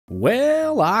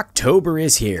Well, October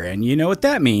is here, and you know what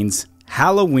that means.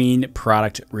 Halloween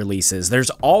product releases. There's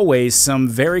always some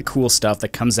very cool stuff that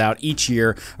comes out each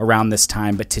year around this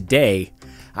time, but today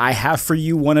I have for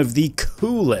you one of the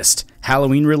coolest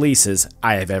Halloween releases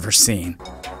I have ever seen.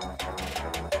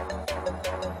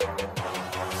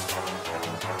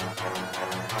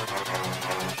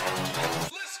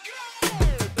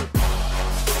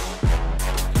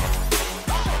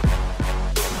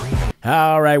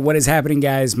 Alright, what is happening,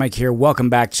 guys? Mike here. Welcome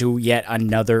back to yet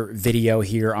another video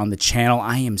here on the channel.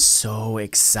 I am so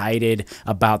excited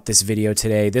about this video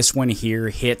today. This one here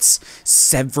hits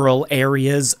several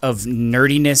areas of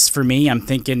nerdiness for me. I'm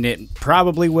thinking it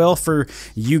probably will for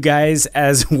you guys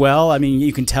as well. I mean,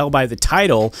 you can tell by the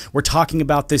title, we're talking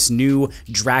about this new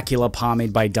Dracula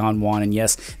Pomade by Don Juan. And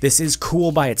yes, this is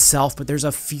cool by itself, but there's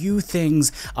a few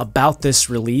things about this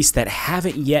release that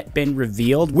haven't yet been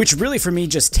revealed, which really for me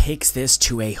just takes this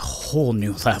to a whole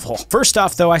new level. First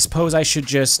off, though, I suppose I should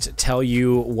just tell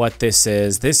you what this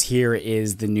is. This here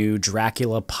is the new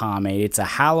Dracula Pomade. It's a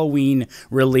Halloween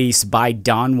release by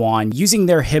Don Juan using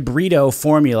their Hybrido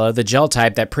formula, the gel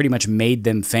type that pretty much made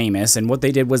them famous. And what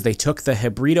they did was they took the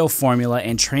Hybrido formula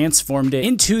and transformed it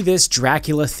into this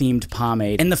Dracula-themed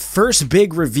pomade. And the first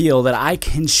big reveal that I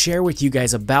can share with you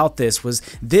guys about this was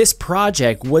this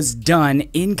project was done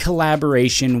in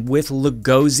collaboration with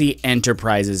Lugosi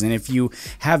Enterprises. And if you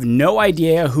have no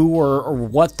idea who or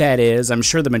what that is, I'm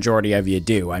sure the majority of you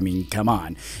do. I mean, come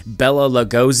on. Bela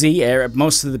Lugosi,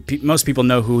 most people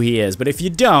know who he is, but if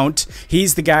you don't,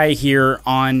 he's the guy here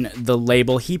on the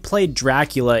label. He played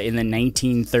Dracula in the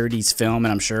 1930s film,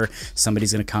 and I'm sure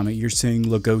somebody's going to comment, you're saying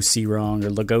Lugosi wrong, or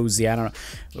Lugosi, I don't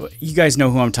know. You guys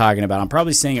know who I'm talking about. I'm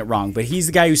probably saying it wrong, but he's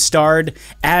the guy who starred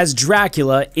as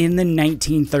Dracula in the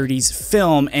 1930s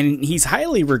film, and he's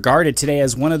highly regarded today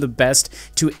as one of the best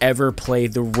to ever play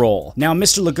the role. Now,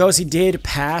 Mr. Lugosi did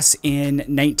pass in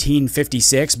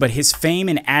 1956, but his fame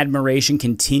and admiration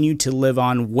continued to live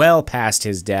on well past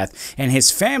his death, and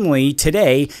his family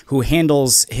today, who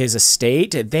handles his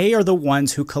estate, they are the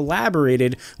ones who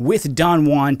collaborated with Don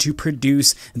Juan to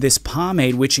produce this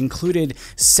pomade, which included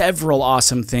several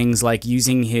awesome things like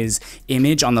using his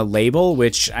image on the label,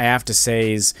 which I have to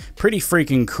say is pretty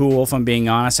freaking cool, if I'm being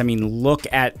honest. I mean, look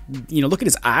at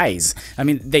his eyes. I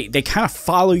mean, they kind of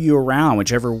follow you around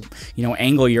whichever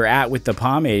angle you're at with the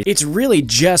pomade. It's really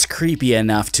just creepy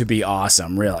enough to be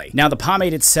awesome, really. Now, the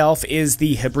pomade itself is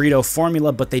the Hybrido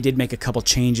formula, but they did make a couple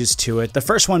changes to it. The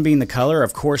first one being the color.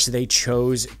 Of course, they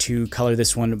chose to color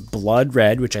this one blood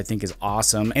red, which I think is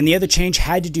awesome. And the other change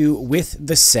had to do with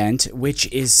the scent,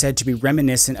 which is said to be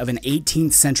reminiscent of an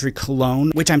 18th century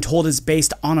cologne, which I'm told is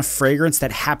based on a fragrance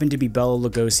that happened to be Bela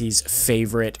Lugosi's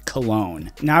favorite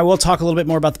cologne. Now, I will talk a little bit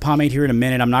more about the pomade here in a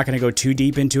minute. I'm not going to go too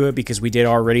deep into it because we did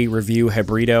already review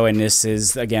Hybrido, and this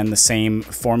is, again, the same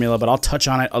formula, but I'll touch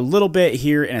on it a little bit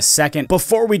here in a second.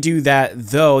 Before we do that,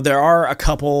 though, there are a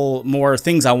couple more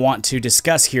things I want to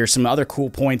discuss here, some other cool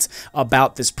points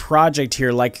about this project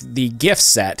here, like the gift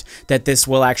set that this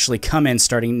will actually come in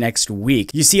starting next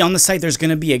week. You see, on the site, there's going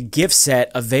to be a gift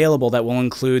set available that will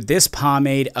include this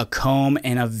pomade, a comb,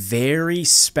 and a very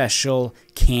special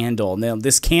candle. Now,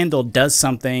 this candle does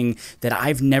something that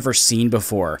I've never seen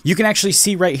before. You can actually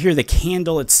see right here the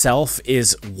candle itself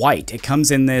is white. It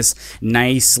comes in this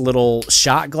nice little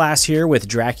shot glass here with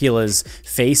Dracula's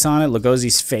face on it,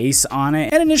 Lugosi's face on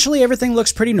it. And initially everything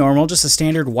looks pretty normal, just a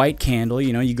standard white candle.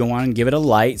 You go on and give it a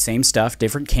light, same stuff,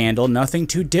 different candle, nothing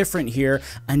too different here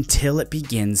until it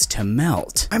begins to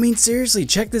melt. I mean, seriously,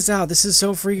 check this out. This is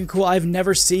so freaking cool. I've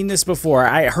never seen this before.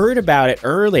 I heard about it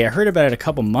early. I heard about it a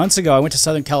couple months ago. I went to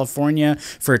Southern California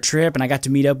for a trip, and I got to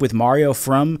meet up with Mario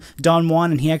from Don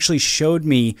Juan, and he actually showed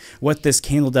me what this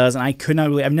candle does, and I could not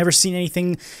believe, I've never seen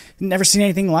anything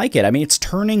like it. I mean, it's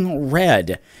turning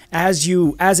red. As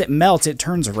it melts, it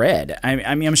turns red.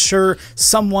 I mean, I'm sure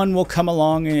someone will come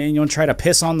along and try to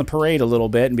piss on the parade a little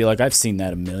bit and be like, I've seen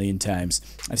that a million times.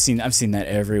 I've seen that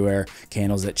everywhere.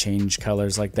 Candles that change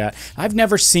colors like that. I've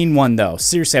never seen one, though.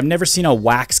 Seriously, I've never seen a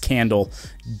wax candle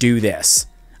do this.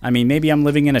 I mean, maybe I'm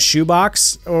living in a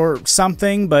shoebox or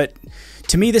something, but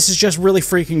to me, this is just really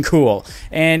freaking cool.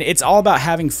 And it's all about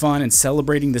having fun and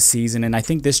celebrating the season, and I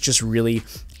think this just really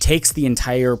takes the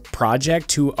entire project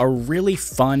to a really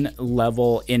fun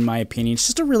level, in my opinion. It's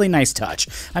just a really nice touch.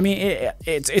 I mean,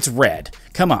 it's red.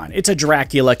 Come on, it's a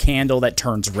Dracula candle that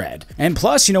turns red. And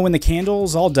plus, when the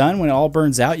candle's all done, when it all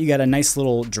burns out, you got a nice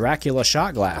little Dracula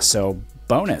shot glass, so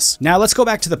bonus. Now let's go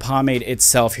back to the pomade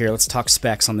itself here. Let's talk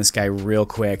specs on this guy real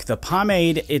quick. The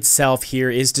pomade itself here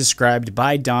is described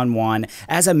by Don Juan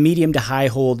as a medium to high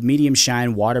hold, medium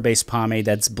shine, water-based pomade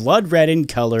that's blood red in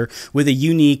color with a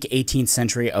unique 18th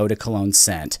century eau de cologne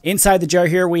scent. Inside the jar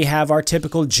here we have our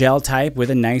typical gel type with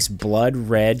a nice blood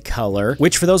red color,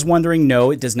 which for those wondering,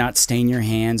 no, it does not stain your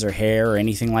hands or hair or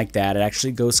anything like that. It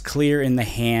actually goes clear in the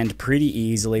hand pretty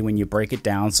easily when you break it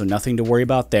down, so nothing to worry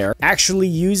about there. Actually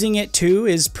using it too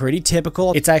is pretty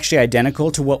typical. It's actually identical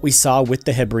to what we saw with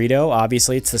the Hibrido.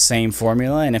 Obviously it's the same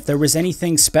formula, and if there was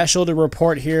anything special to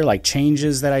report here, like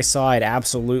changes that I saw, I'd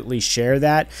absolutely share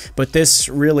that, but this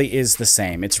really is the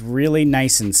same. It's really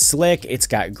nice and slick. It's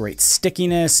got great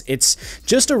stickiness. It's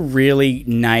just a really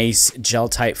nice gel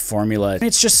type formula. And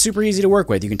it's just super easy to work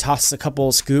with. You can toss a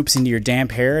couple scoops into your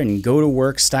damp hair and go to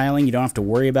work styling. You don't have to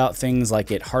worry about things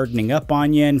like it hardening up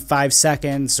on you in 5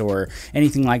 seconds or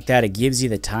anything like that. It gives you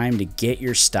the time to get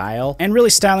your style, and really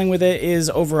styling with it is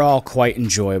overall quite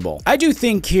enjoyable. I do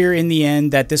think here in the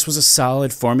end that this was a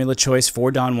solid formula choice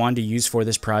for Don Juan to use for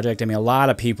this project. I mean, a lot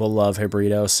of people love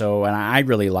Hibrido, and I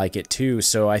really like it too,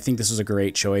 so I think this was a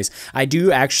great choice. I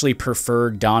do actually prefer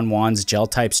Don Juan's gel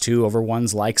types too over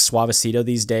ones like Suavecito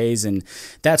these days, and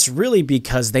that's really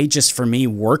because they just, for me,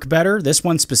 work better. This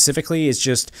one specifically is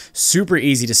just super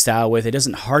easy to style with. It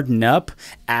doesn't harden up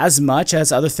as much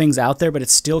as other things out there, but it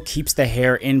still keeps the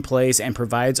hair in place and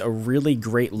provides a really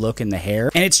great look in the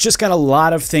hair. And it's just got a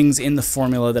lot of things in the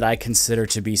formula that I consider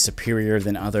to be superior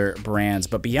than other brands.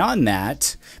 But beyond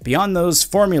that, beyond those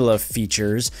formula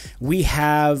features, we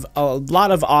have a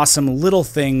lot of awesome little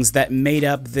things that made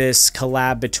up this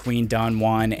collab between Don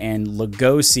Juan and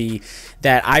Lugosi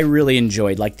that I really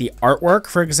enjoyed. Like the artwork,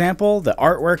 for example. The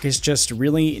artwork is just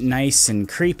really nice and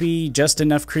creepy, just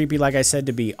enough creepy, like I said,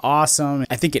 to be awesome.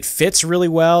 I think it fits really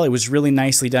well. It was really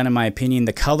nicely done in my opinion.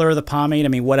 The color of the pomade, I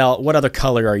mean, what other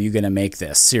color are you gonna make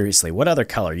this? Seriously, what other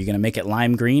color? Are you gonna make it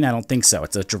lime green? I don't think so.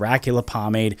 It's a Dracula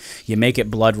pomade. You make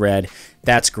it blood red.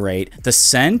 That's great. The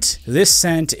scent, this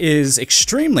scent is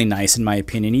extremely nice in my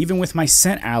opinion. Even with my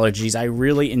scent allergies, I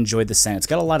really enjoyed the scent. It's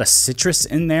got a lot of citrus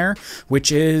in there,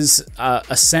 which is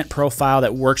a scent profile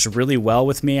that works really well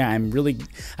with me. I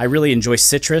really enjoy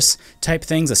citrus type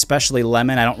things, especially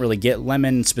lemon. I don't really get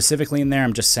lemon specifically in there.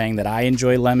 I'm just saying that I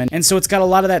enjoy lemon. And so it's got a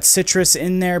lot of that citrus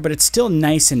in there, but it's still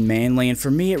nice and manly. And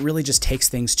for me, it really just takes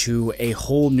things to a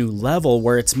whole new level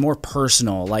where it's more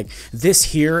personal. Like this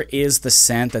here is the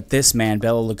scent that this man,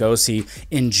 Bela Lugosi,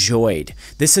 enjoyed.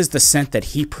 This is the scent that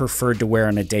he preferred to wear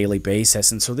on a daily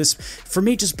basis, and so this for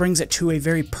me just brings it to a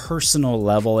very personal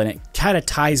level, and it kind of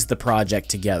ties the project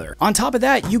together. On top of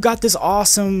that, you got this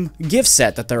awesome gift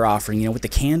set that they're offering, you know, with the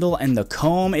candle and the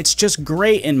comb. It's just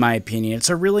great in my opinion. It's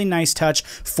a really nice touch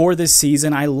for this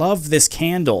season. I love this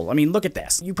candle. I mean, look at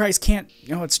this. You guys can't,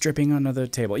 you know, it's dripping onto the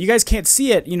table. You guys can't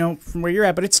see it, you know, from where you're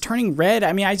at, but it's turning red.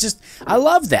 I mean, I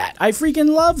love that. I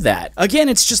freaking love that. Again,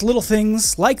 it's just little things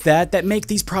like that that make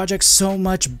these projects so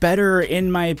much better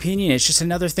in my opinion. It's just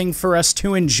another thing for us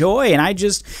to enjoy, and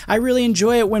I really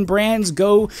enjoy it when brands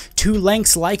go to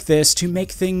lengths like this to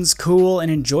make things cool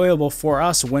and enjoyable for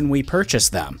us when we purchase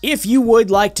them. If you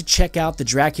would like to check out the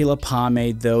Dracula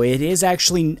Pomade though, it is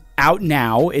actually out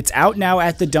now. It's out now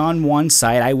at the Don Juan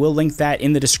site. I will link that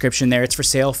in the description there. It's for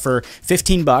sale for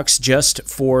 15 bucks just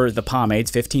for the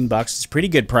pomades. 15 bucks. It's a pretty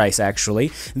good price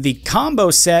actually. The combo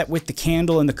set with the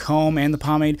candle and the comb and the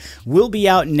pomade will be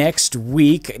out next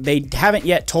week. They haven't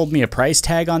yet told me a price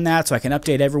tag on that, so I can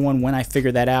update everyone when I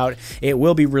figure that out. It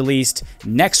will be released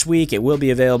next week. It will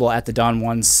be available at the Don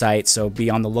Juan site, so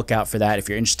be on the lookout for that if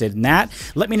you're interested in that.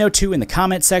 Let me know too in the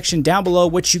comment section down below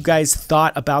what you guys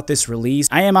thought about this release.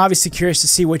 I am obviously curious to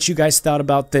see what you guys thought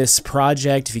about this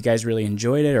project, if you guys really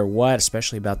enjoyed it or what,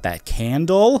 especially about that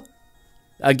candle.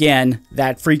 Again,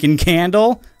 that freaking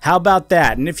candle. How about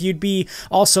that? And if you'd be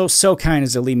also so kind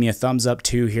as to leave me a thumbs up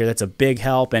too here, that's a big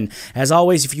help. And as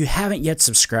always, if you haven't yet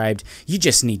subscribed, you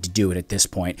just need to do it at this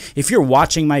point. If you're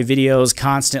watching my videos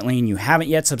constantly and you haven't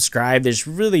yet subscribed, there's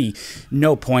really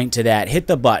no point to that. Hit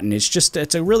the button.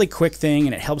 It's a really quick thing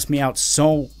and it helps me out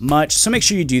so much. So make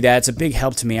sure you do that. It's a big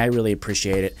help to me. I really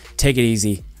appreciate it. Take it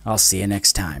easy. I'll see you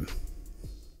next time.